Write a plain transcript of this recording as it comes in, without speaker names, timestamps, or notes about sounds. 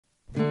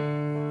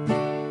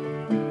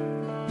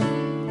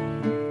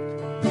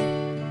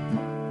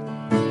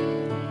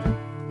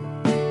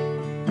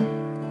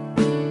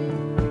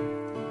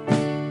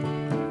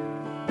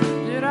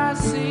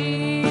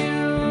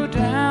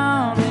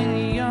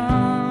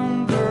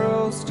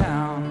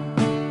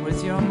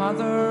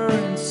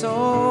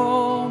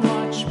so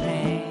much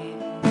pain.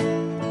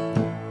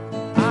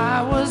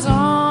 I was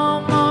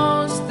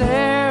almost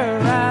there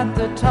at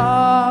the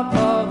top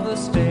of the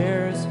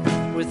stairs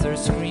with her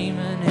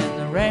screaming in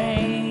the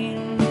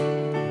rain.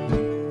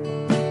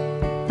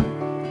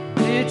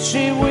 Did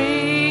she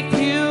wake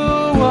you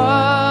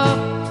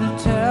up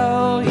to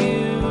tell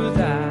you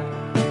that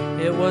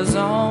it was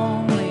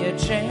only a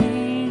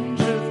change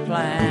of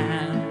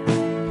plan?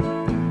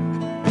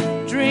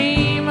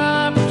 Dream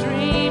up,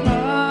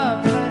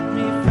 let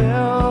me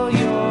fill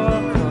your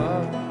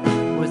cup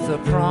with the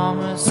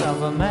promise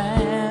of a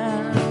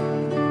man.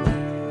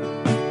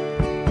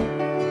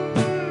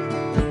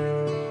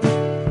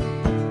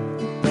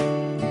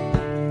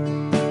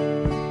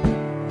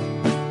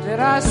 Did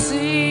I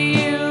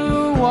see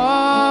you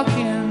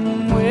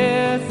walking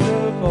with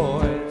the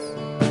boys,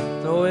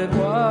 though it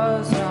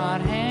was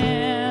not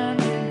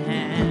hand in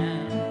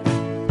hand?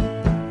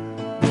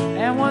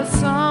 And was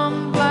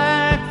some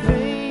black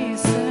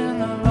face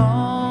in a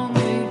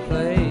lonely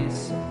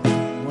place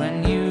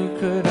when you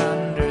could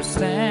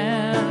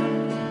understand?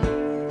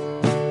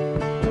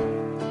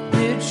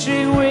 Did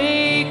she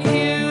wake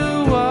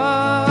you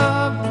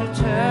up to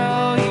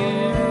tell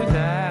you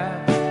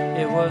that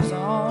it was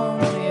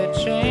only a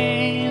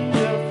change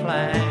of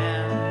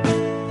plan?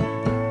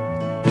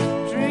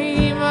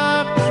 Dream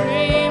up,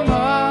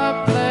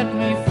 let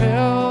me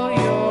fill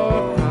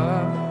your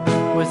cup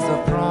with the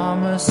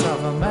promise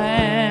of a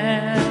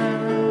man.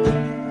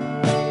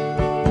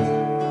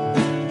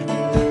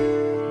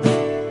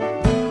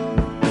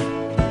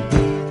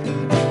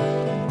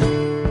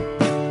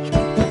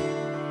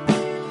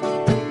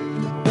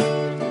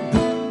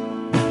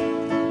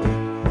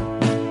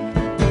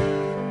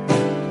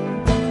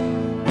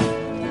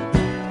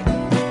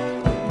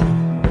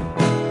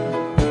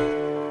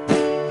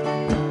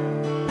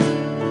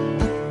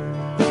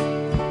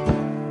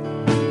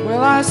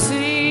 Well, I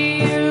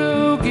see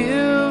you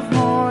give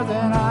more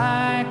than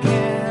I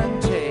can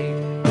take.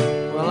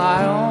 Well,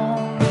 I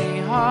only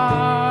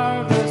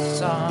harvest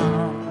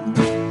some.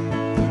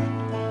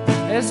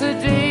 As the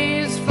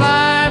days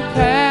fly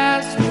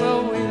past,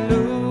 will we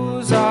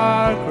lose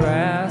our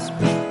grasp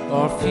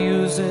or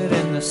fuse it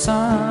in the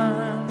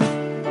sun?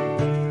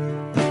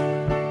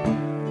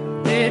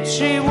 Did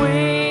she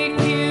wake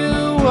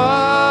you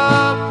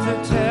up to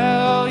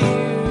tell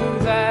you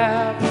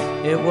that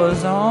it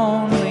was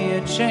only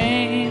a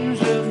change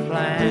of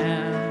plan?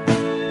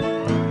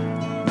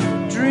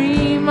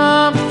 Dream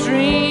up,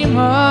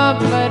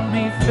 let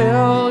me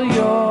fill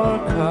your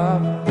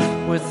cup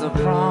with the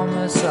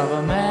promise of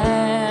a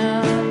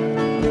man.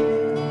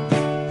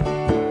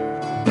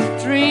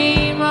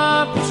 Dream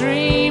up,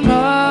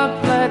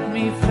 let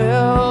me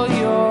fill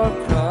your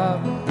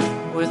cup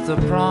with the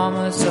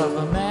promise of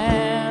a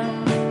man.